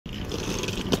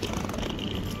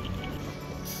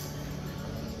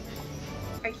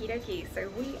Okie dokie, so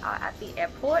we are at the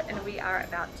airport and we are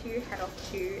about to head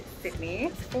off to Sydney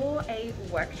for a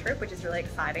work trip, which is really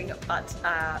exciting, but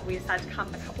we decided to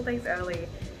come a couple days early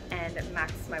and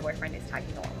Max, my boyfriend, is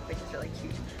tagging along, which is really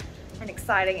cute and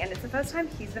exciting, and it's the first time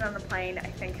he's been on a plane, I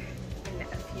think, in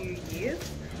a few years.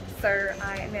 So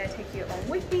I am going to take you along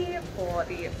with me for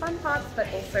the fun parts, but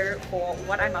also for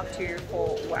what I'm up to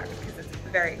for work, because it's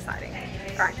very exciting.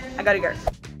 Alright, I gotta go.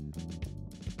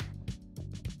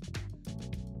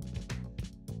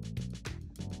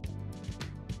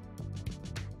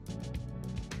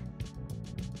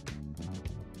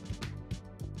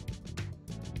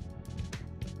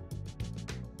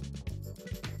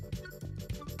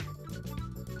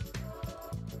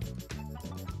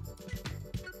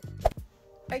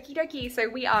 Okie dokie, so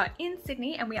we are in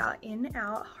Sydney and we are in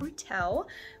our hotel,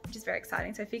 which is very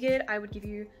exciting. So I figured I would give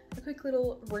you a quick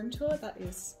little room tour. That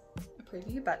is a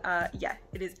preview, but yeah,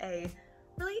 it is a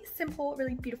really simple,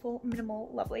 really beautiful, minimal,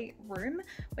 lovely room.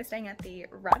 We're staying at the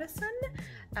Radisson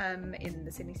in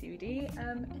the Sydney CBD.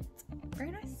 It's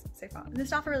very nice so far. And the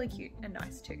staff are really cute and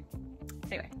nice too.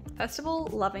 Anyway, first of all,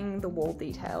 loving the wall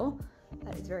detail.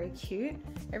 That is very cute.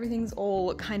 Everything's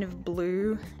all kind of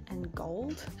blue and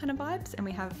gold kind of vibes. And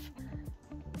we have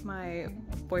my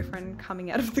boyfriend coming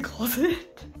out of the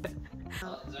closet. There's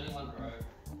only one row.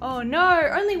 Oh no,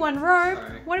 only one row.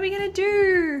 Sorry. What are we gonna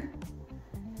do?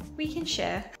 We can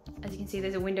share. As you can see,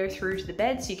 there's a window through to the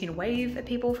bed, so you can wave at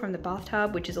people from the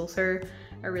bathtub, which is also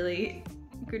a really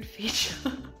good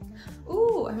feature.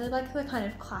 Ooh, I really like the kind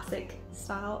of classic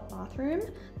style bathroom.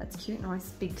 That's cute, nice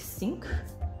big sink.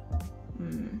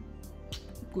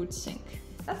 Good sink.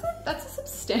 That's a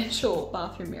substantial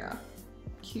bathroom mirror.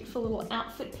 Cute for little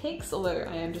outfit pics, although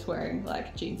I am just wearing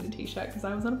like jeans and t-shirt because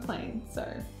I was on a plane,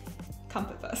 so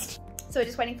comfort first. So we're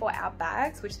just waiting for our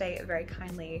bags, which they very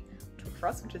kindly took for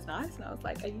us, which is nice. And I was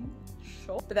like, are you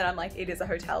sure? But then I'm like, it is a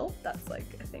hotel. That's like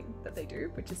a thing that they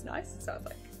do, which is nice. So I was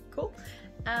like, cool.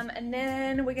 And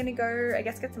then we're gonna go, I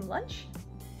guess, get some lunch.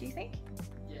 Do you think?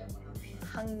 Yeah, 100%.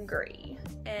 Hungry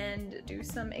and do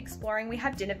some exploring. We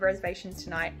have dinner reservations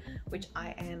tonight, which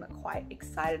I am quite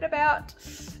excited about.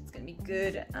 It's gonna be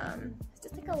good. It's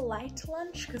just like a light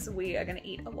lunch because we are gonna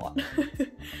eat a lot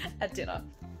at dinner.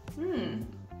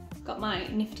 Got my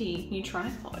nifty new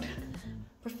tripod.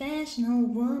 Professional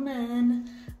woman.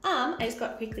 I just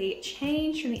got quickly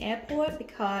changed from the airport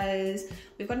because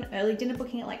we've got an early dinner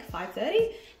booking at like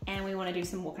 5:30 and we want to do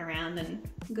some walking around and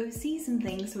go see some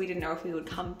things. So we didn't know if we would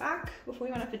come back before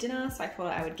we went out for dinner. So I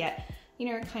thought I would get, you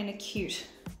know, kind of cute,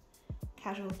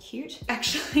 casual cute.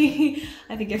 Actually,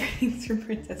 I think everything's from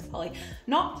Princess Polly.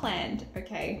 Not planned,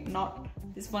 okay? Not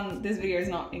this video is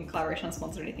not in collaboration or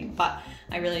sponsored or anything, but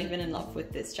I really have been in love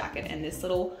with this jacket and this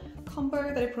little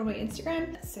combo that I put on my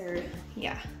Instagram. So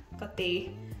yeah, got the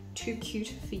Too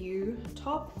Cute For You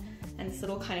top and this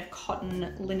little kind of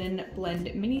cotton linen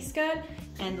blend mini skirt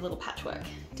and the little patchwork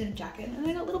denim jacket, and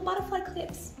I got little butterfly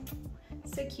clips.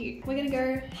 So cute. We're gonna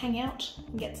go hang out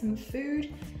and get some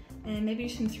food and maybe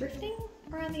do some thrifting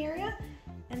around the area,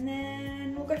 and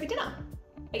then we'll go for dinner.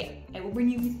 But yeah, I will bring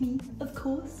you with me, of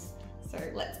course. So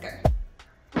let's go.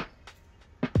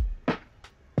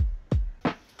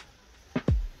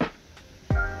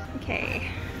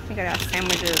 Okay, we got our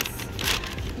sandwiches.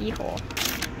 Yeehaw.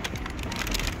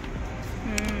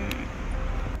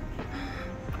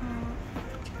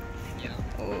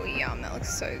 Oh yum, that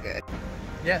looks so good.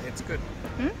 Yeah, it's good.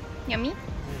 Yummy?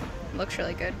 Looks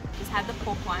really good. Just had the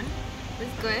pork one. It was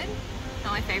good.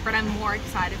 Not my favorite. I'm more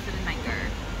excited for the mango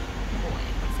boy.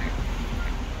 So,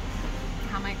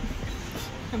 how am I?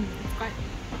 It's quite.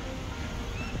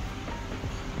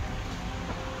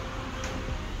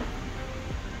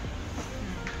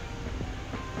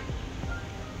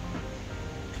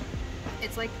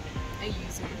 It's like a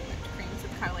yuzu whipped cream, so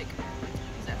it's kind of like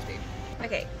zesty.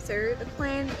 Okay, so the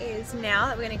plan is now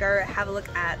that we're gonna go have a look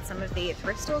at some of the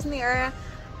thrift stores in the area.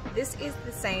 This is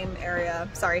the same area,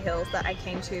 Surrey Hills, that I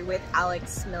came to with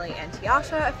Alex, Millie and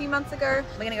Tiasha a few months ago.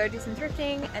 We're gonna go do some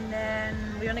thrifting and then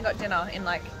we only got dinner in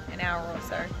like an hour or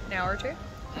so. An hour or two?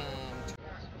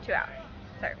 2 hours.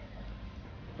 So,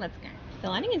 let's go. The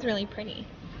lighting is really pretty.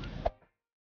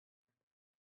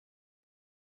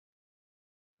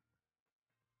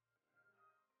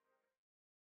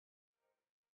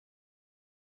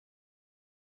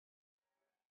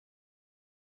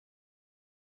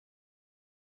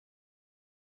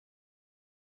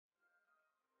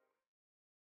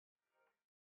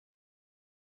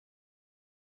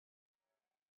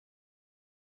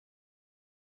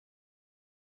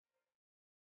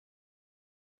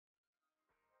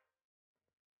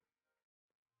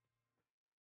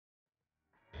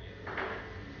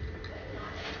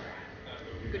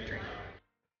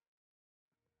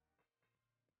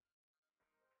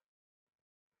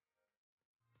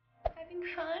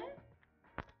 having fun?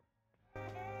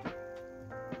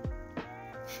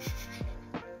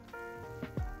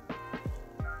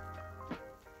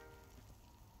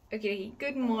 Okay,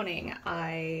 good morning.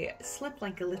 I slept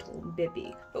like a little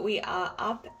baby, but we are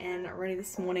up and ready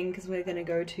this morning because we're gonna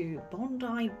go to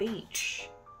Bondi Beach.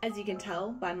 As you can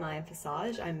tell by my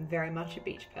visage, I'm very much a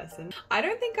beach person. I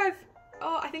don't think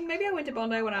I think maybe I went to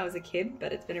Bondi when I was a kid,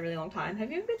 but it's been a really long time.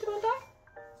 Have you ever been to Bondi?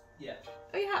 Yeah.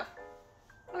 Oh, you have?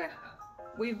 Okay.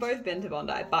 We've both been to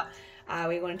Bondi, but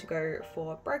we wanted to go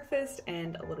for breakfast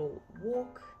and a little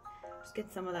walk. Just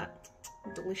get some of that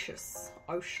delicious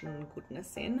ocean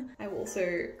goodness in. I will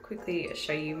also quickly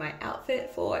show you my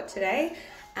outfit for today.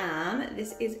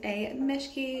 This is a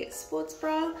Meshki sports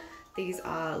bra. These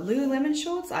are Lululemon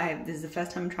shorts. This is the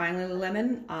first time I'm trying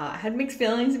Lululemon. I had mixed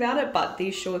feelings about it, but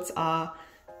these shorts are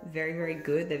very, very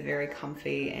good. They're very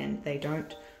comfy and they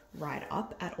don't ride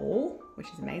up at all, which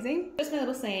is amazing. Just my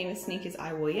little same sneakers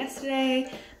I wore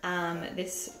yesterday.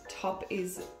 This top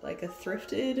is like a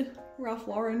thrifted Ralph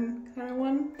Lauren kind of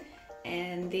one.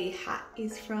 And the hat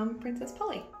is from Princess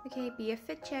Polly. Okay, be a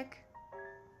fit check.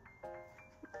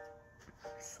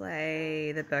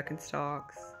 Slay the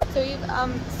Birkenstocks. So we've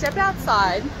stepped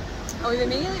outside and we've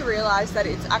immediately realized that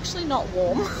it's actually not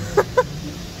warm.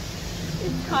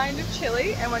 It's kind of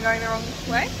chilly and we're going the wrong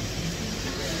way.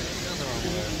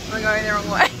 We're going the wrong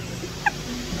way.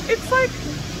 It's like,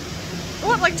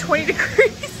 what, like 20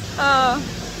 degrees?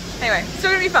 Anyway, still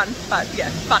gonna be fun, but yeah,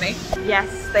 funny. Yes,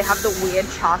 they have the weird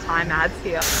char time ads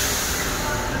here.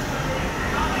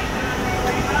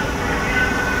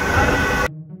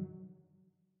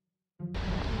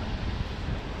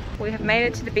 We have made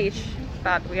it to the beach,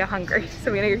 but we are hungry,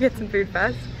 so we're gonna go get some food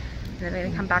first, and then we're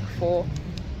gonna come back for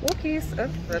walkies. Oh,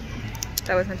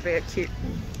 that was meant to be a cute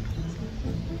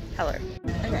hello.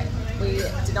 Okay, we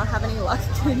did not have any luck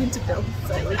getting into Bill,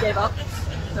 so we gave up.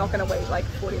 We're not gonna wait like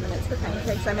 40 minutes for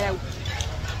pancakes. I mean,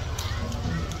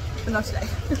 but not today.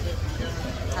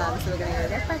 So we're gonna go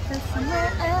get breakfast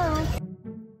somewhere else.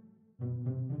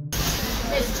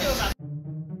 There's two of us.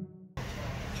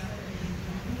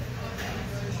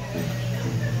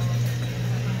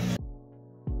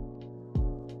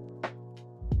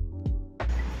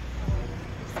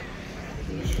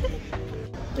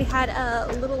 We had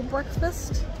a little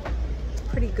breakfast.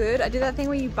 Pretty good. I did that thing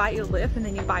where you bite your lip and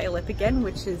then you bite your lip again,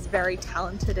 which is very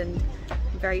talented and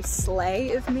very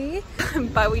slay of me.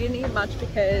 But we didn't eat much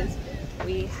because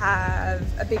we have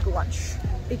a big lunch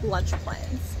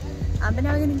plans. But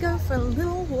now we're gonna go for a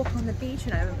little walk on the beach,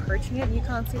 and I'm approaching it. You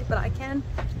can't see it, but I can.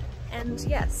 And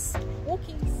yes,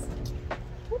 walkies.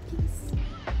 Walkies.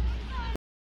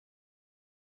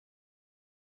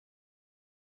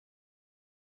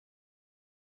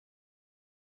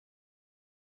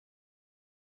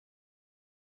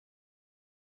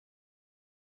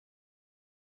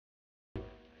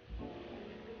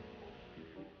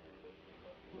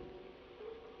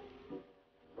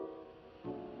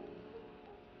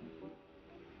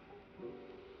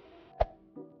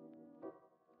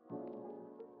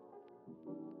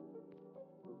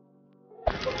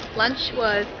 Lunch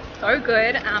was so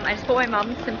good. I just bought my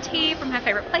mum some tea from her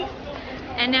favourite place,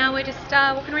 and now we're just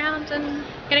walking around and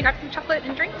gonna grab some chocolate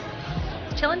and drinks,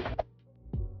 chilling.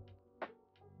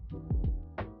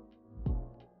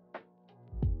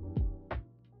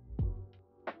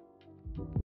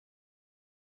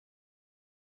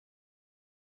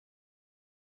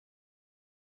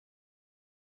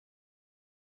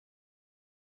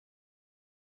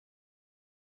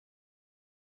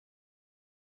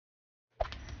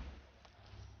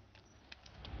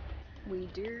 We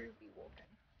do be walking.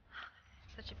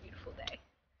 Such a beautiful day.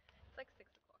 It's like 6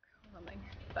 o'clock or something,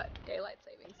 but daylight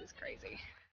savings is crazy.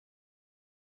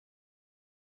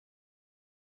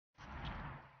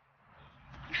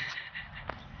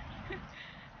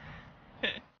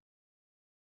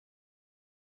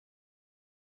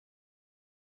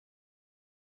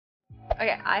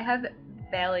 Okay, I have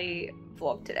barely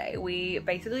vlogged today. We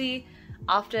basically,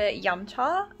 after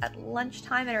Yamcha at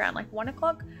lunchtime at around like 1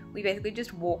 o'clock, we basically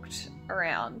just walked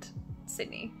around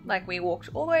Sydney. Like we walked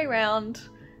all the way around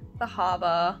the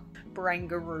harbour,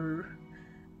 Barangaroo.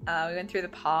 We went through the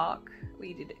park.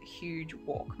 We did a huge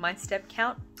walk. My step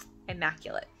count,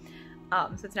 immaculate.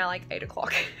 So it's now like 8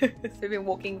 o'clock. So we've been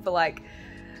walking for like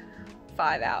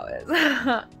 5 hours.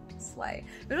 Slay.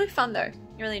 It was really fun though. I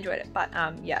really enjoyed it. But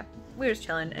yeah, we were just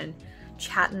chilling and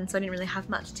chatting, so I didn't really have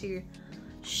much to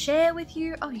share with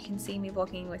you. Oh, you can see me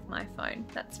vlogging with my phone.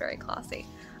 That's very classy.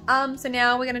 So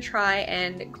now we're gonna try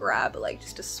and grab like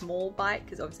just a small bite,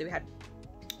 because obviously we had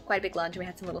quite a big lunch and we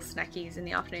had some little snackies in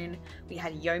the afternoon. We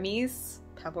had Yomi's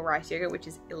purple rice yogurt, which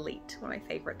is elite, one of my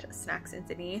favorite snacks in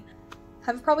Sydney.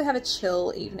 Probably have a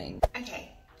chill evening.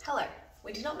 Okay, hello.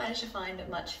 We did not manage to find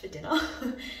much for dinner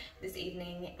this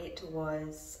evening. It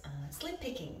was slim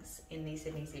pickings in the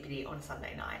Sydney CBD on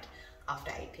Sunday night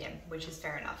after 8 p.m, which is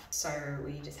fair enough. So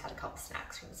we just had a couple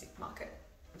snacks from the supermarket.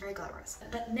 Very glamorous.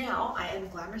 But now I am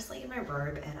glamorously in my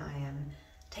robe and I am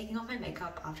taking off my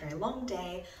makeup after a long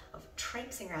day of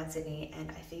traipsing around Sydney, and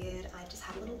I figured I'd just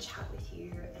have a little chat with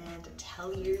you and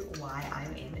tell you why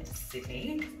I'm in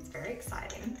Sydney, because it's very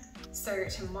exciting. So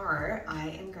tomorrow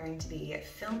I am going to be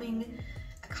filming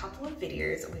a couple of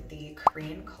videos with the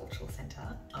Korean Cultural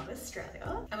Centre of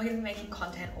Australia, and we're going to be making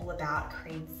content all about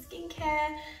Korean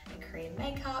skincare and Korean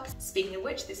makeup. Speaking of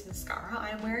which, this mascara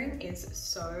I'm wearing is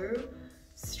so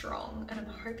strong, and I'm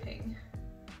hoping,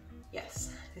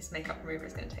 yes, this makeup remover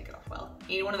is going to take it off well.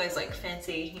 You need one of those like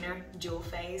fancy, you know, dual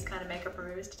phase kind of makeup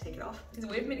removers to take it off. It's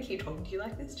weird for me to keep talking to you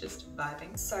like this, just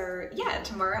vibing. So yeah,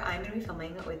 tomorrow I'm going to be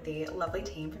filming with the lovely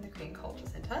team from the Korean Cultural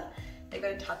Centre. They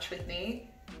got in touch with me,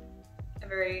 a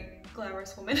very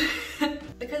glamorous woman,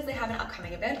 because they have an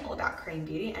upcoming event all about Korean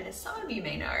beauty, and as some of you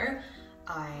may know,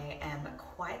 I am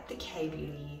quite the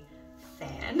K-beauty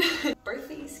fan. Both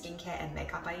the skincare and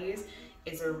makeup I use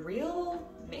is a real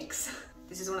mix.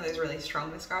 This is one of those really strong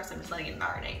mascaras, so I'm just letting it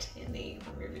marinate in the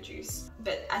remover juice.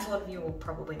 But as a lot of you will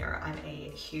probably know, I'm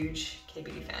a huge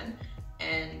K-beauty fan,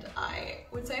 and I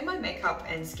would say my makeup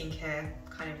and skincare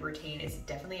kind of routine is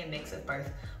definitely a mix of both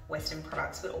Western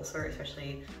products, but also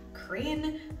especially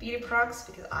Korean beauty products,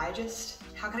 because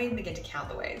how can I even begin to count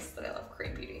the ways that I love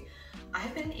Korean beauty? I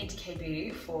have been into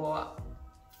K-beauty for,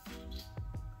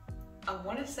 I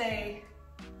want to say,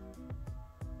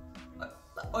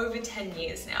 over 10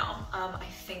 years now. I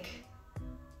think,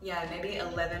 yeah, maybe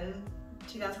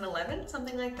 2011,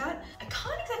 something like that. I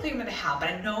can't exactly remember how, but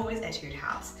I know it was Etude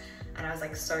House, and I was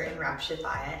like so enraptured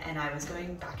by it, and I was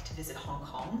going back to visit Hong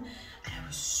Kong, and I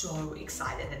was so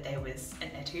excited that there was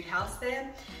an Etude House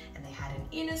there, and they had an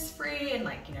Innisfree and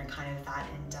like, you know, kind of that,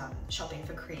 and shopping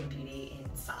for Korean beauty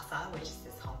in Sasa, which is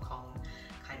this Hong Kong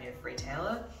kind of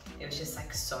retailer. It was just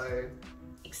like so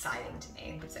exciting to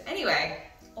me. So anyway,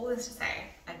 all this to say,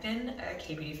 I've been a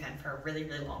K-beauty fan for a really,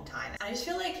 really long time. I just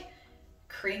feel like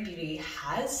Korean beauty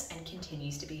has and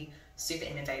continues to be super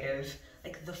innovative.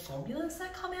 Like the formulas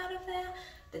that come out of there,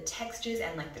 the textures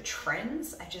and like the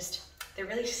trends, they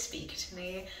really speak to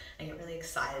me. I get really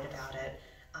excited about it.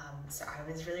 So I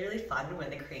was really, really fun when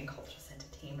the Korean Cultural Centre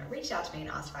team reached out to me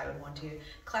and asked if I would want to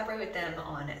collaborate with them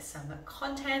on some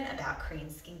content about Korean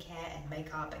skincare and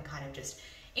makeup, and kind of just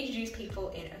introduce people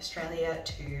in Australia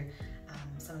to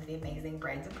some of the amazing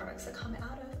brands and products that come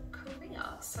out of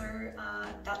Korea. So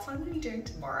that's what I'm going to be doing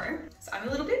tomorrow. So I'm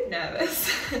a little bit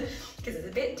nervous because it's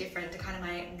a bit different to kind of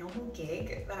my normal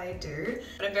gig that I do,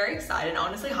 but I'm very excited.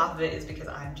 Honestly, half of it is because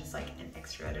I'm just like an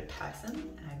extroverted person,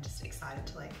 and I'm just excited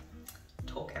to like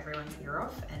talk everyone's ear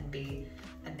off and be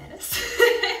a menace.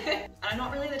 And I'm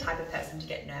not really the type of person to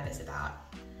get nervous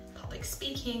about public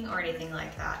speaking or anything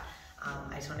like that.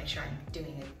 I just want to make sure I'm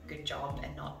doing a good job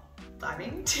and not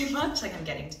blabbing too much, like I'm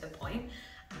getting to the point.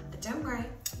 But don't worry,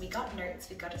 we got notes,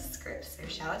 we got a script, so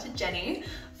shout out to Jenny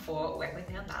for working with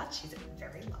me on that. She's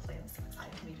very lovely. I'm so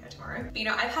excited to meet her tomorrow. But, you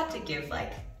know, I've had to give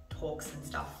like talks and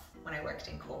stuff when I worked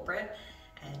in corporate,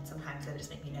 and sometimes they would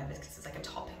just make me nervous because it's like a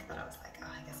topic that I was like,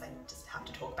 oh, I guess I just have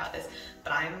to talk about this.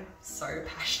 But I'm so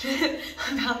passionate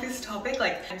about this topic.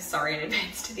 Like, I'm sorry in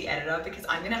advance to the editor, because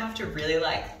I'm gonna have to really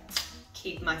like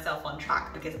keep myself on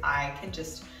track, because I can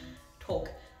just talk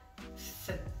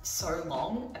for so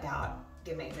long about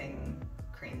the amazing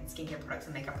Korean skincare products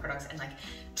and makeup products and like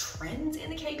trends in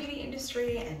the K-beauty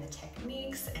industry and the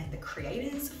techniques and the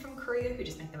creators from Korea who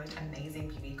just make the most amazing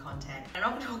beauty content. I'm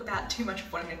not going to talk about too much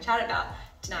of what I'm going to chat about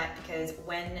tonight, because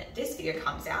when this video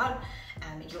comes out,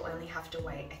 you'll only have to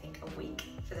wait, I think, a week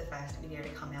for the first video to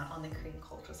come out on the Korean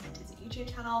Cultural Centre's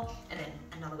YouTube channel, and then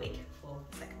another week for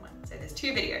the second one. So there's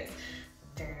 2 videos.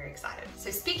 Very, very excited. So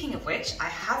speaking of which, I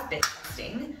have been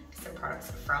testing some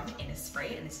products from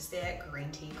Innisfree, and this is their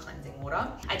green tea cleansing water.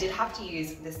 I did have to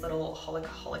use this little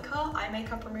Holika eye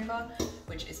makeup remover,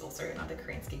 which is also another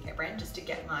Korean skincare brand, just to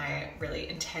get my really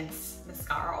intense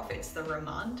mascara off. It's the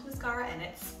Romand mascara, and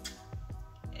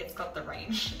it's got the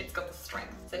range, it's got the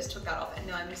strength. So I just took that off, and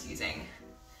now I'm just using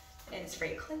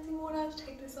Innisfree cleansing water to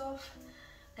take this off.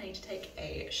 I need to take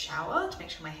a shower to make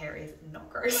sure my hair is not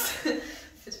gross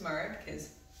for tomorrow,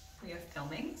 because we are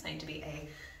filming, so I need to be a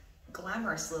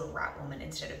glamorous little rat woman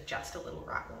instead of just a little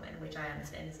rat woman, which I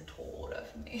understand is a tall order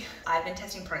for me. I've been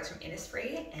testing products from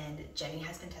Innisfree, and Jenny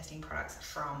has been testing products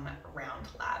from Round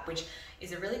Lab, which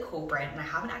is a really cool brand, and I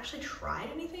haven't actually tried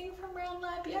anything from Round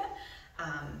Lab yet.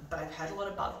 but I've heard a lot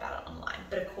of buzz about it online.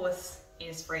 But of course,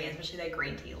 Innisfree, especially their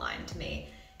green tea line, to me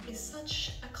is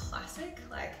such a classic.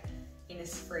 Like,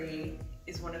 Innisfree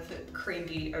is one of the Korean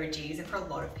beauty OGs, and for a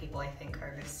lot of people, I think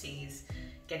overseas,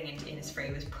 getting into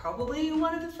Innisfree was probably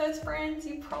one of the first brands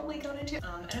you probably got into.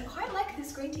 And I quite like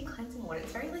this green tea cleansing water.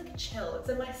 It's very like chill. It's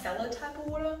a micellar type of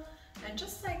water, and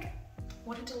just like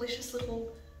what a delicious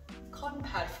little cotton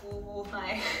pad for all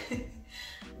my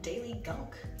daily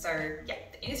gunk. So yeah,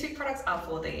 the Innisfree products are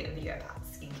for the video about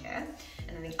skincare.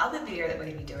 And then the other video that we're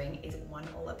gonna be doing is one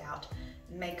all about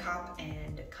makeup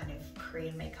and kind of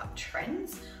Korean makeup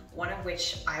trends, one of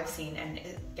which I've seen, and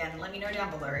again, let me know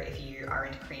down below if you are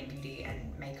into Korean beauty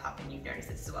and makeup and you've noticed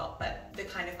this as well, but the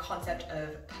kind of concept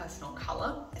of personal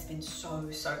color has been so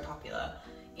popular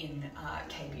in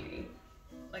K-beauty.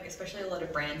 Like, especially a lot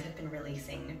of brands have been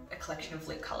releasing a collection of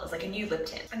lip colors, like a new lip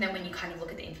tint. And then when you kind of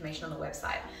look at the information on the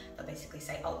website, they'll basically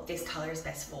say, oh, this color is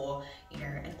best for, you know,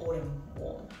 an autumn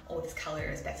warm, or this color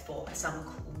is best for a summer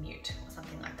cool mute, or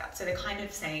something like that. So they're kind of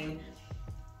saying,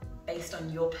 based on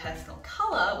your personal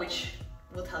color, which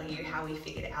we'll tell you how we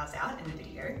figured ours out in the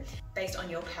video, based on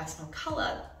your personal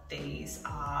color, these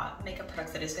are makeup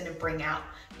products that is going to bring out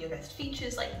your best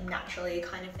features, like naturally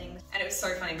kind of things. And it was so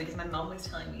funny because my mum was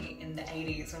telling me in the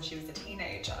 80s when she was a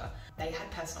teenager, they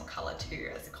had personal color too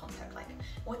as a concept, like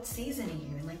what season are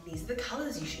you? And like, these are the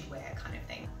colors you should wear kind of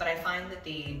thing. But I find that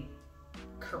the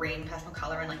Korean personal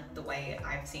color and like the way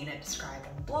I've seen it described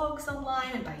on blogs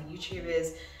online and by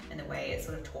YouTubers and the way it's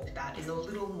sort of talked about is a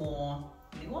little more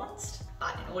nuanced.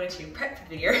 But in order to prep for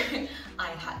the video, I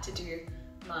had to do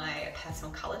my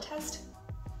personal color test,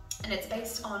 and it's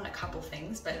based on a couple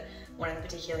things, but one of the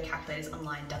particular calculators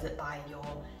online does it by your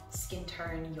skin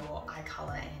tone, your eye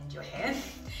color, and your hair.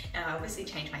 And I obviously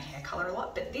change my hair color a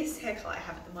lot, but this hair color I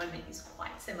have at the moment is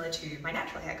quite similar to my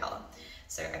natural hair color.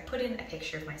 So I put in a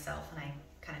picture of myself and I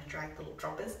kind of dragged little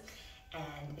droppers,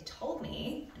 and it told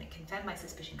me, and it confirmed my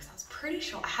suspicion, because I was pretty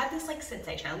sure, I had this like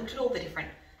sensation. I looked at all the different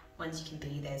ones you can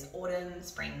be. There's autumn,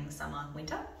 spring, summer,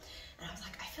 winter. And I was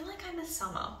like, I feel like I'm a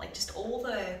summer, like just all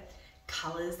the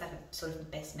colors that are sort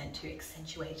of best meant to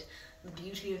accentuate the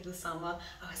beauty of the summer.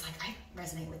 I was like, I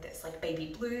resonate with this, like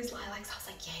baby blues, lilacs. I was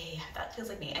like, yeah, that feels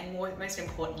like me. And most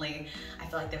importantly, I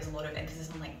feel like there was a lot of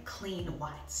emphasis on like clean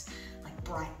whites, like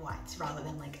bright whites, rather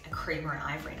than like a cream or an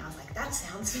ivory. And I was like, that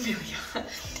sounds familiar.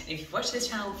 If you've watched this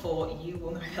channel before, you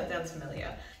will know that sounds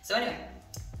familiar. So anyway,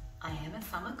 I am a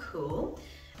summer cool.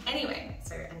 Anyway,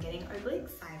 so I'm getting overly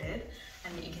excited,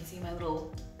 and you can see my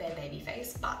little bare baby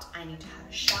face, but I need to have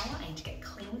a shower, I need to get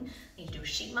clean, I need to do a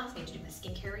sheet mask, I need to do my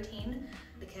skincare routine,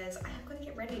 because I have got to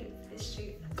get ready for this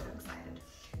shoot, and I'm so excited.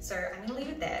 So I'm gonna leave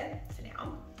it there for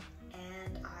now,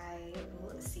 and I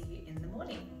will see you in the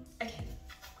morning. Okay,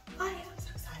 bye. I'm so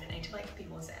excited. I need to like be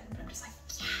more zen, but I'm just like,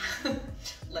 yeah,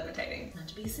 levitating. Not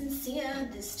to be sincere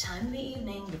this time of the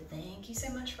evening, but thank you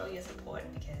so much for all your support,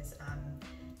 because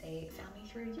they found me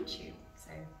through YouTube, so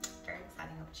very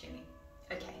exciting opportunity.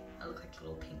 Okay, I look like a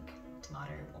little pink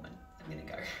tomato woman. I'm gonna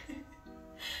go.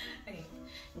 Okay,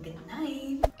 good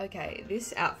night. Okay,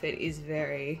 this outfit is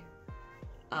very,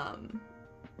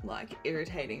 like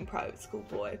irritating private school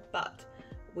boy, but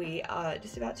we are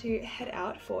just about to head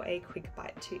out for a quick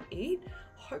bite to eat.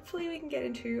 Hopefully we can get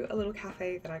into a little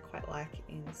cafe that I quite like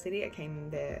in the city. I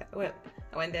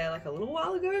went there like a little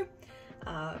while ago,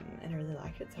 and I really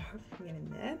liked it, so hopefully we can get in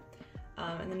there.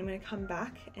 And then I'm gonna come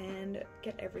back and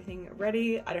get everything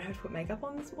ready. I don't have to put makeup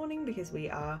on this morning because we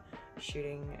are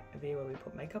shooting a video where we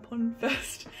put makeup on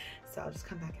first. So I'll just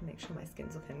come back and make sure my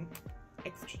skin's looking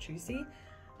extra juicy.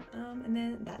 And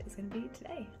then that is gonna be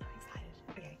today. I'm excited.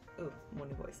 Okay, ooh,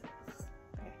 morning voice.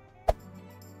 Okay.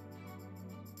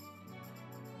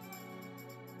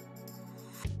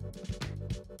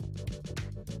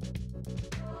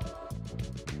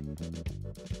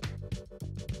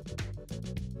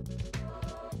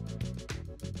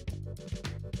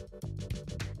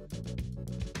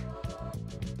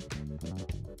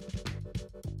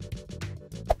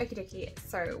 Okie dokie,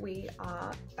 so we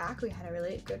are back. We had a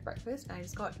really good breakfast and I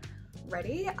just got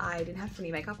ready. I didn't have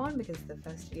any makeup on because the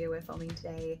first video we're filming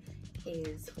today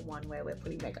is one where we're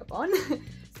putting makeup on.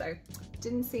 So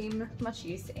didn't seem much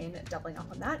use in doubling up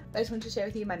on that. But I just wanted to share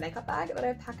with you my makeup bag that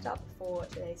I've packed up for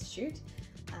today's shoot.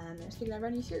 And I just figured I'd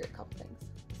run you through a couple things.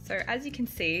 So as you can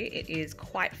see, it is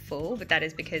quite full, but that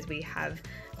is because we have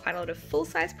quite a lot of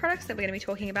full-size products that we're going to be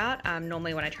talking about.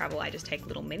 Normally when I travel I just take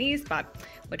little minis, but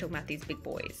we're talking about these big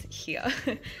boys here.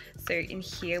 So in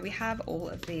here we have all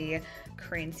of the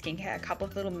Korean skincare, a couple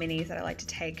of little minis that I like to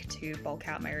take to bulk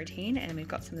out my routine, and we've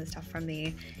got some of the stuff from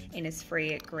the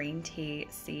Innisfree green tea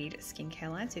seed skincare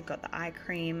line. So we've got the eye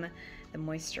cream, the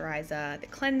moisturizer, the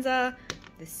cleanser,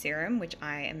 the serum, which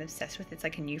I am obsessed with. It's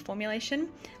like a new formulation.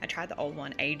 I tried the old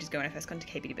one ages ago when I first got into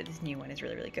K-beauty, but this new one is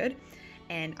really, really good.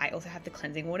 And I also have the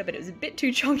cleansing water, but it was a bit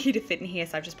too chunky to fit in here,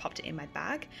 so I've just popped it in my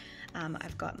bag.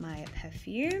 I've got my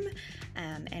perfume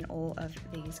and all of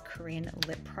these Korean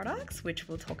lip products, which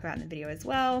we'll talk about in the video as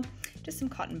well. Just some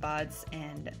cotton buds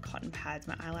and cotton pads.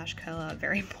 My eyelash curler,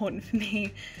 very important for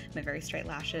me. My very straight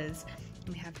lashes.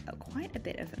 And we have quite a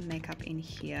bit of makeup in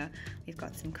here. We've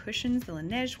got some cushions, the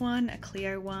Laneige one, a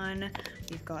Clio one.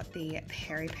 We've got the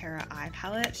Peri Pera eye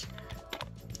palette.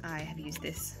 I have used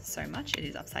this so much. It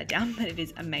is upside down, but it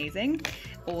is amazing.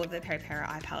 All of the Peri Pera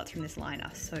eye palettes from this line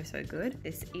are so, so good.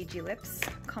 This EG Lips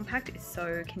compact is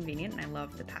so convenient and I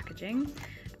love the packaging.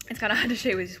 It's kind of hard to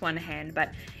show with just one hand,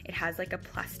 but it has like a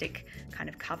plastic kind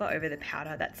of cover over the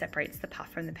powder that separates the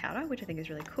puff from the powder, which I think is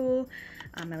really cool.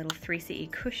 My little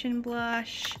 3CE cushion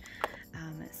blush,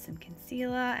 some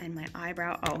concealer and my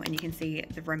eyebrow. Oh, and you can see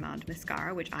the Romand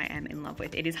mascara, which I am in love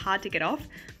with. It is hard to get off,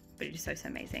 but it is so, so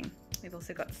amazing. We've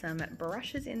also got some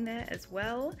brushes in there as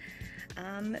well.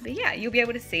 But yeah, you'll be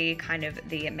able to see kind of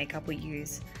the makeup we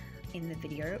use in the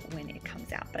video when it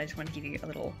comes out, but I just want to give you a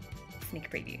little sneak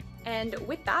preview. And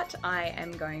with that, I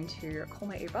am going to call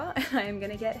my Uber and I am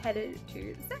going to get headed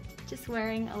to the set. Just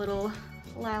wearing a little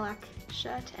lilac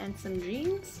shirt and some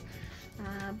jeans.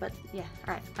 But yeah,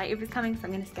 all right, my Uber's coming, so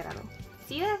I'm going to skedaddle.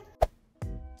 See you there.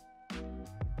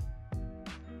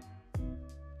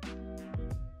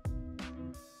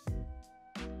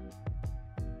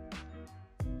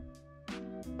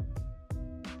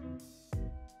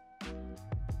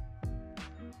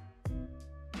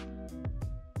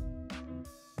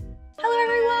 Hello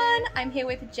everyone, I'm here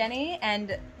with Jenny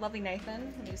and lovely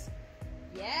Nathan.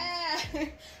 Yeah!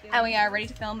 And we are ready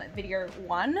to film video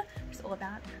 1, which is all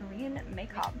about Korean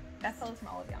makeup. Bestsellers from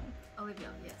Olive Young. Olive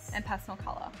Young, yes. And personal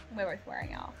colour. We're both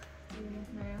wearing our. Do you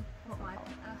know what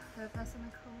her personal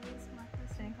colour is? My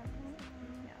personal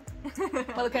colour?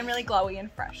 Yeah. We're looking really glowy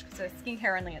and fresh, so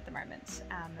skincare only at the moment.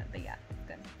 But yeah,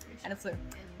 good. And it's a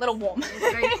little warm.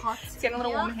 It's very hot. It's getting a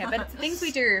little warm here, but it's things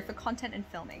we do for content and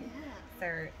filming. Yeah.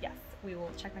 So yes, we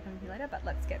will check back on with you later, but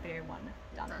let's get video 1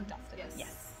 done and dusted.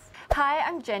 Yes. Hi,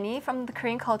 I'm Jenny from the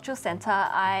Korean Cultural Center.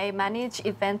 I manage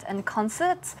events and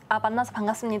concerts. 만나서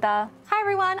반갑습니다. Hi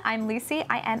everyone, I'm Lucy.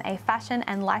 I am a fashion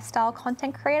and lifestyle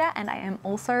content creator and I am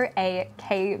also a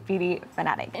K-beauty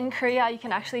fanatic. In Korea, you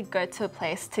can actually go to a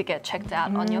place to get checked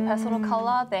out on your personal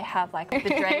color. They have like the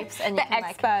drapes and you can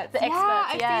experts. The experts.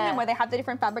 I've seen them where they have the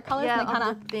different fabric colors and they kind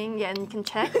of thing. Yeah, and you can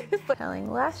check. Curling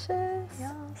lashes.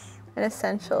 Yes. An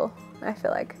essential, I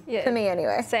feel like. Yeah. For me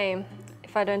anyway. Same.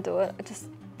 If I don't do it, it just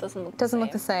doesn't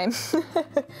look the same.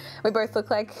 We both look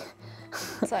like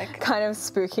it's like kind of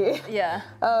spooky. Yeah.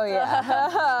 Oh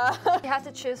yeah. You have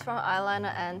to choose from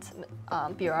eyeliner and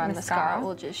Biora and mascara.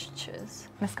 We'll just choose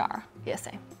mascara. Yeah,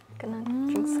 same. Gonna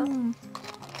drink some.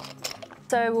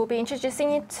 So we'll be introducing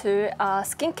you to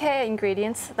skincare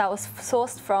ingredients that was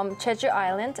sourced from Jeju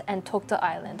Island and Dokdo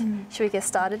Island. Should we get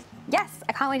started? Yes,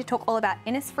 I can't wait to talk all about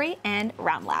Innisfree and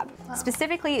Round Lab. Wow.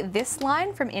 Specifically, this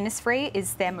line from Innisfree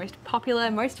is their most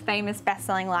popular, most famous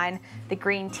best-selling line, the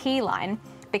green tea line,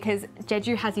 because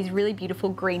Jeju has these really beautiful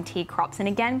green tea crops. And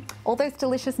again, all those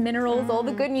delicious minerals, all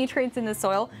the good nutrients in the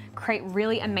soil create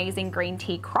really amazing green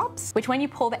tea crops, which when you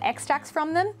pull the extracts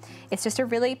from them, it's just a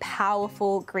really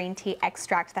powerful green tea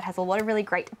extract that has a lot of really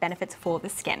great benefits for the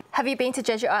skin. Have you been to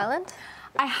Jeju Island?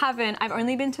 I haven't. I've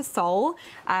only been to Seoul,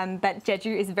 but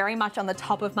Jeju is very much on the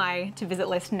top of my to visit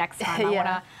list next time.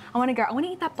 Yeah. I want to go. I want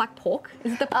to eat that black pork.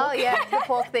 Is it the pork? Oh yeah, the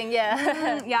pork thing,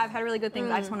 yeah. Yeah, I've had really good things.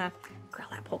 I just want to grill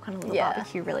that pork on a little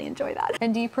barbecue, really enjoy that.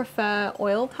 And do you prefer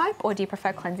oil type or do you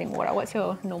prefer cleansing water? What's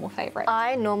your normal favorite?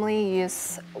 I normally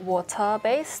use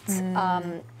water-based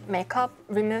makeup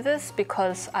removers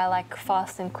because I like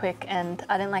fast and quick, and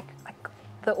I don't like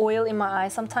the oil in my eye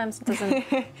sometimes doesn't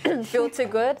feel too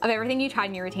good. Of everything you tried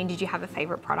in your routine, did you have a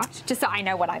favorite product? Just so I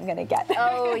know what I'm gonna get.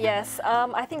 Oh yes,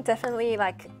 I think definitely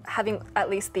like having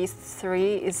at least these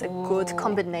 3 is a good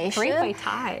combination. 3-way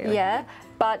tie. Yeah,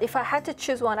 but if I had to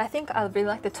choose one, I think I really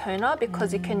like the toner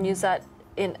because you can use that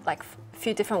in like a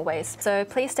few different ways. So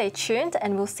please stay tuned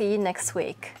and we'll see you next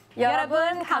week.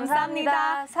 여러분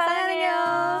감사합니다.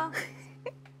 사랑해요.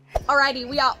 Alrighty,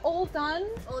 we are all done.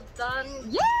 All done.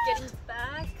 Yeah. Getting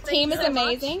back. Team is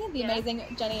amazing. The amazing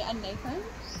Jenny and Nathan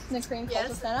in the Korean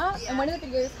Cultural Center. Yeah. And when are the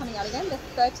videos coming out again? The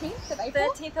 13th of April?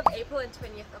 13th of April and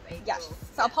 20th of April. Yes.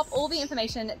 So I'll pop all the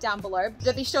information down below.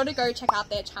 But be sure to go check out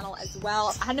their channel as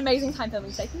well. I had an amazing time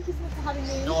filming today. Thank you so much for having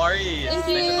me. No worries. Thank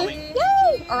you. Thanks for coming.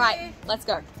 Yay! Alright, let's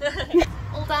go.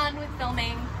 All done with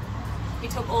filming. we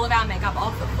took all of our makeup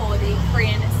off for the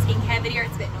Korean skincare video.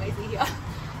 It's a bit noisy here,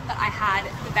 but I had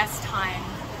the best time.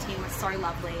 The team was so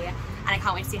lovely, and I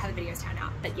can't wait to see how the videos turn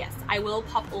out. But yes, I will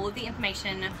pop all of the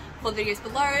information for the videos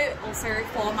below. Also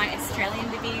for my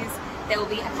Australian Livies, there will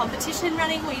be a competition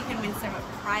running where you can win some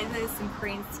prizes, some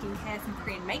Korean skincare, some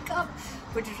Korean makeup,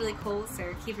 which is really cool,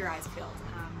 so keep your eyes peeled.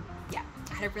 Yeah,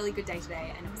 I had a really good day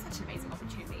today and it was such an amazing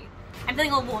opportunity. I'm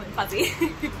feeling all warm and fuzzy,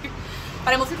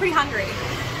 but I'm also pretty hungry.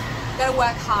 Gotta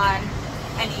work hard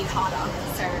and eat harder,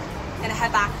 so I'm gonna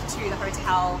head back to the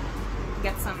hotel and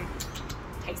get some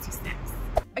tasty snacks.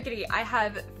 Okay, I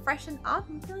have freshened up.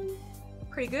 I'm feeling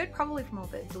pretty good, probably from all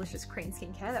the delicious Korean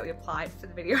skincare that we applied for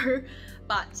the video,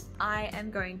 but I am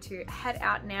going to head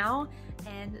out now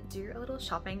and do a little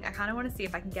shopping. I kind of want to see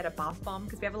if I can get a bath bomb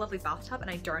because we have a lovely bathtub and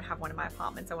I don't have one in my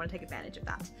apartment, so I want to take advantage of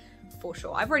that for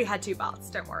sure. I've already had 2 baths,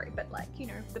 don't worry, but like, you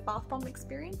know, the bath bomb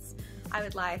experience I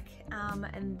would like.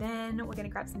 And then we're gonna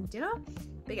grab some dinner.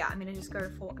 But yeah, I'm gonna just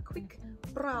go for a quick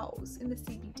browse in the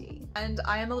CBD. And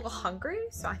I am a little hungry,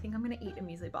 so I think I'm gonna eat a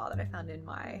muesli bar that I found in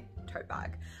my tote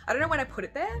bag. I don't know when I put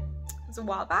it there. It was a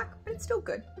while back, but it's still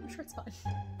good. I'm sure it's fine.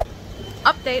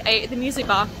 Update, I ate the muesli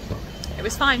bar. It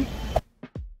was fine.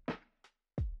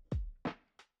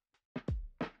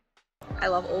 I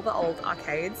love all the old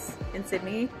arcades in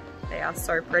Sydney. They are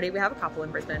so pretty. We have a couple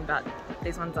in Brisbane, but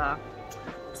these ones are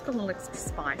just got a little extra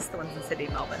spice, the ones in Sydney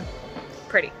and Melbourne.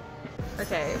 Pretty.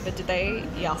 Okay, but did they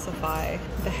yassify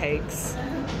the Hagues?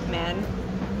 Man,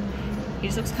 he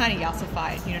just looks kind of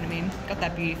yassified, you know what I mean? Got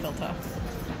that beauty filter.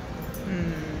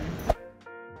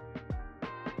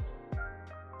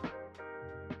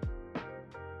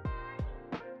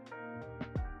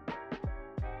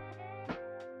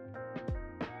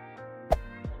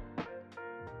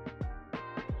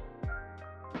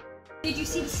 Did you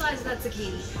see the size of that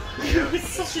zucchini? It's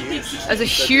such a big zucchini. That's a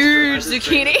huge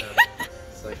zucchini.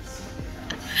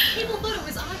 People thought it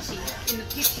was Archie in the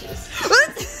pictures.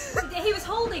 He was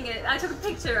holding it. I took a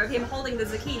picture of him holding the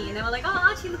zucchini and they were like, oh,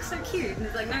 Archie looks so cute. And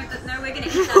it's like, no, no, we're gonna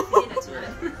eat that for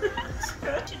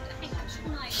dinner tonight.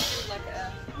 Shouldn't I do like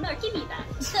a... No, give me that.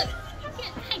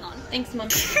 Hang on. Thanks, Mum.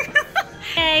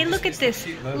 Hey, look at this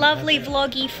lovely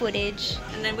vloggy footage.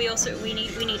 And then we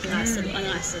need a nice little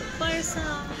close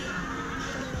up.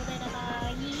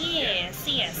 Yes,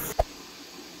 yes.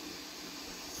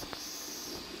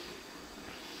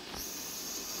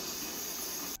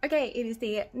 Okay, it is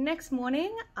the next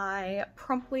morning. I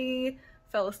promptly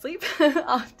fell asleep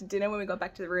after dinner when we got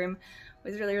back to the room.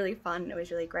 It was really, really fun. It was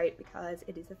really great because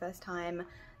it is the first time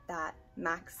that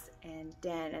Max and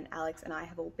Dan and Alex and I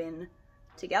have all been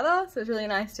together. So it's really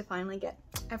nice to finally get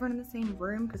everyone in the same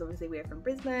room because obviously we're from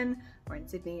Brisbane, we're in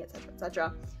Sydney, etc,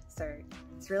 etc. So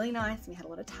it's really nice. We had a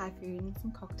lot of Thai food and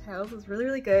some cocktails. It was really,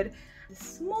 really good.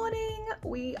 This morning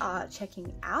we are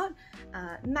checking out.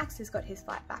 Max has got his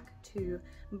flight back to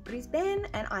Brisbane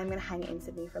and I'm gonna hang in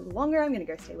Sydney for a little longer. I'm gonna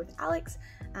go stay with Alex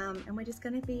and we're just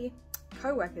gonna be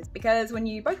co-workers because when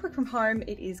you both work from home,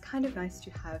 it is kind of nice to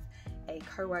have a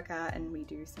co-worker and we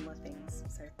do similar things.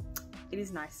 So it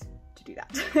is nice to do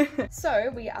that. So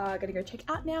we are gonna go check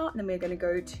out now and then we're gonna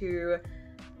go to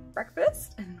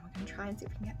breakfast and we're gonna try and see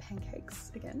if we can get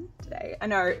pancakes again today. I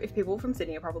know if people from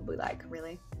Sydney are probably like,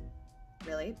 really?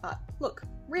 Really? But look,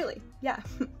 really, yeah,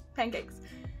 pancakes.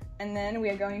 And then we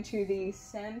are going to the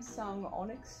Samsung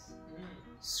Onyx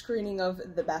screening of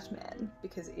The Batman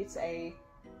because it's a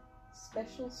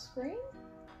special screen?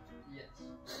 Yes.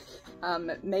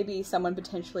 Maybe someone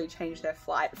potentially changed their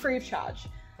flight free of charge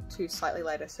to slightly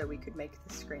later so we could make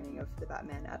the screening of The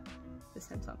Batman at the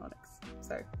Samsung Onyx.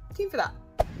 So, keen for that.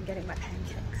 I'm getting my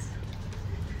pancakes.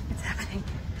 It's happening.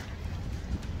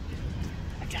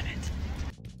 I've done it.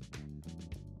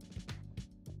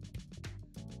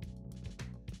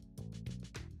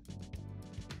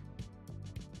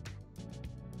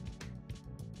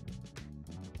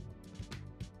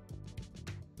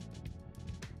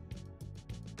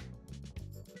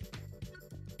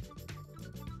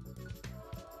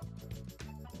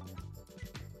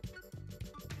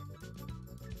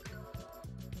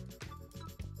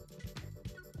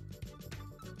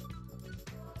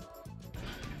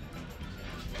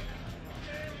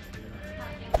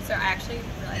 So I actually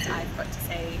realised I forgot to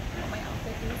say what my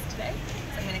outfit is today,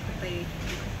 so I'm going to quickly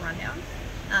do a quick rundown.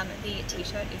 The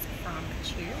t-shirt is from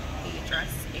Chew, the dress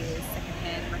is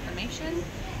Secondhand Reformation,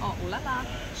 oh ooh la la,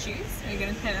 shoes, we're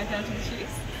going to turn that down to the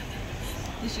shoes.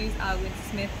 The shoes are Winsor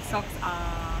Smith, socks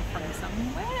are from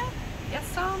somewhere, Yes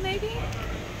Style maybe,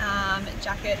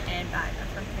 jacket and bag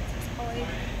are from Princess Polly,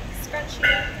 scratch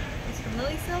here is from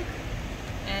Lily Silk,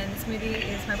 and the smoothie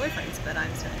is my boyfriend's but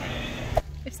I'm still in it.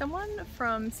 If someone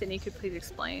from Sydney could please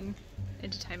explain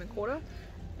entertainment quarter,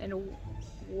 and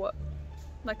what,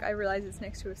 like I realize it's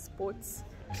next to a sports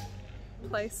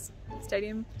place,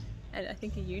 stadium, and I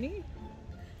think a uni.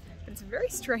 But it's a very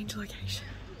strange location.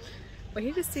 We're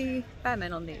here to see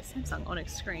Batman on the Samsung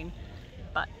Onyx screen,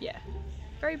 but yeah,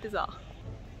 very bizarre.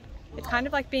 It's kind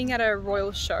of like being at a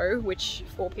royal show, which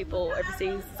for people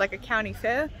overseas is like a county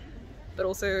fair, but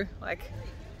also like,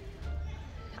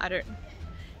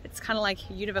 it's kind of like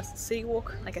Universal City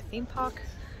Walk, like a theme park,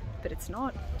 but it's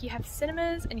not. You have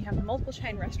cinemas and you have multiple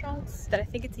chain restaurants that I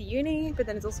think it's a uni, but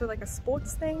then it's also like a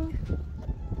sports thing.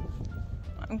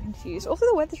 I'm confused. Also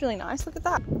the weather's really nice, look at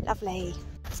that. Lovely.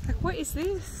 It's like, what is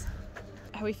this?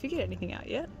 Have we figured anything out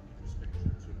yet?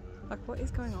 Like, what is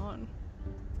going on?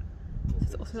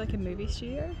 It's also like a movie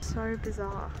studio. So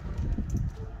bizarre.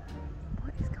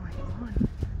 What is going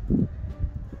on?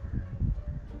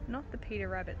 Not the Peter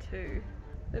Rabbit 2.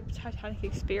 The Titanic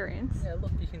Experience. Yeah,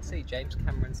 look, you can see James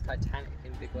Cameron's Titanic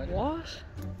in big letters. What?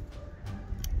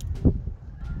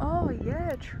 Oh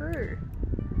yeah, true.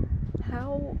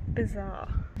 How bizarre.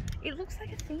 It looks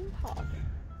like a theme park.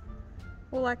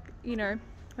 Or like, you know,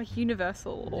 like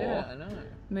Universal or Yeah, I know.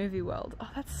 Movie World. Oh,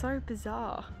 that's so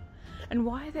bizarre. And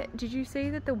why that? Did you see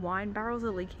that the wine barrels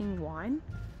are leaking wine?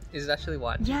 Is it actually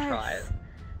wine? Did you try it?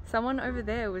 Someone over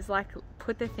there was like,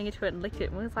 put their finger to it and licked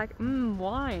it and was like,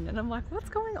 wine. And I'm like, what's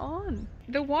going on?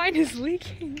 The wine is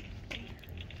leaking.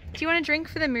 Do you want a drink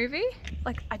for the movie?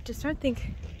 Like, I just don't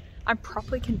think I'm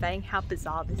properly conveying how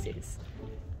bizarre this is.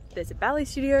 There's a ballet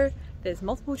studio, there's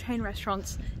multiple chain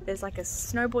restaurants, there's like a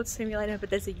snowboard simulator, but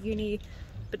there's a uni,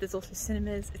 but there's also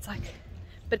cinemas. It's like,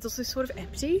 but it's also sort of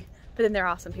empty. But then there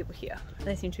are some people here and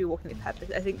they seem to be walking with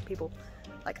purpose. I think people,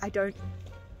 like,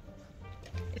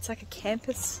 it's like a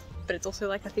campus, but it's also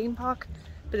like a theme park,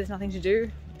 but there's nothing to do.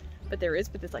 But there's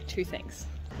like two things.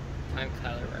 I'm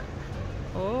Kylo Ren.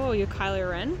 Oh, you're Kylo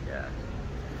Ren? Yeah.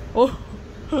 Oh.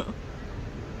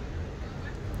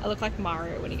 I look like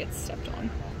Mario when he gets stepped on.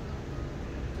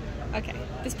 Okay,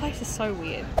 this place is so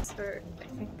weird. So I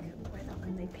think we're the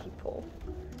only people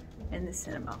in the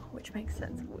cinema, which makes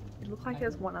sense. It looked like there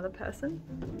was one other person.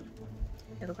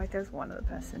 It looked like there was one other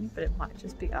person, but it might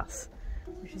just be us,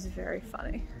 which is very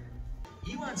funny.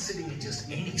 You aren't sitting in just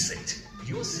any seat.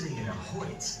 You're sitting in a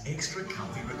Hoyt's extra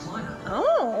comfy recliner.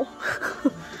 Oh!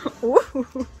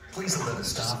 Ooh. Please let the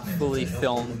staff member Fully know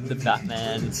filmed the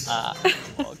Batman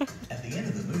vlog. at the end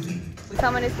of the movie.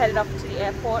 Someone is headed off to the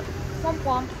airport. Womp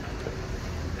womp.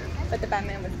 But the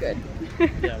Batman was good.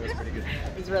 Yeah, it was pretty good.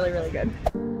 It was really, really good.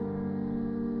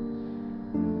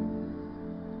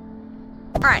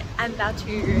 Alright, I'm about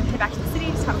to head back to the city,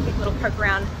 just have a quick little poke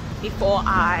around before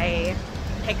I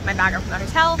take my bag up from the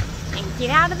hotel and get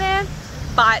out of there.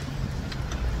 But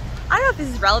I don't know if this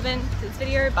is relevant to this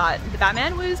video, but the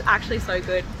Batman was actually so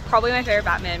good. Probably my favorite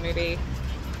Batman movie.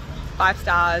 5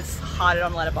 stars, hearted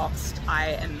on Letterboxd.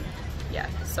 Yeah,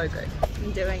 so good.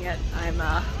 I'm doing it. I'm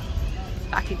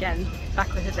back again,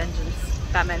 back with a vengeance.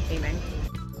 Batman theming.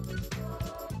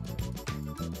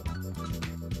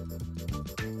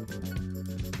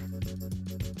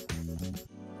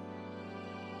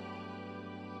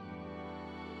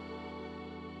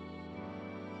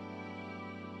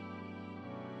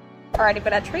 Alrighty,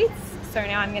 but our treats. So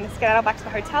now I'm going to skedaddle back to the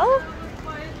hotel,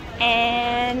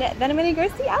 and then I'm going to go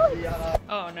see Alex.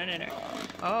 Oh, no.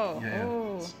 Oh, Yeah.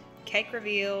 oh. Cake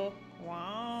reveal.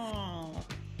 Wow.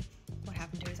 What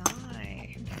happened to his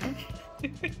eye?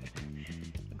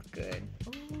 Looks good.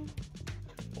 Ooh.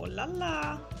 Oh la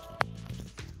la.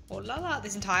 Oh la la.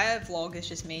 This entire vlog is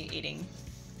just me eating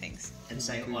things. And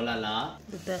say oh la la.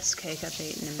 The best cake I've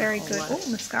eaten in Very my good. whole life.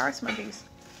 Oh, mascara smudgies.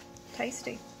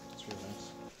 Tasty. It's really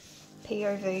nice.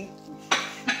 POV.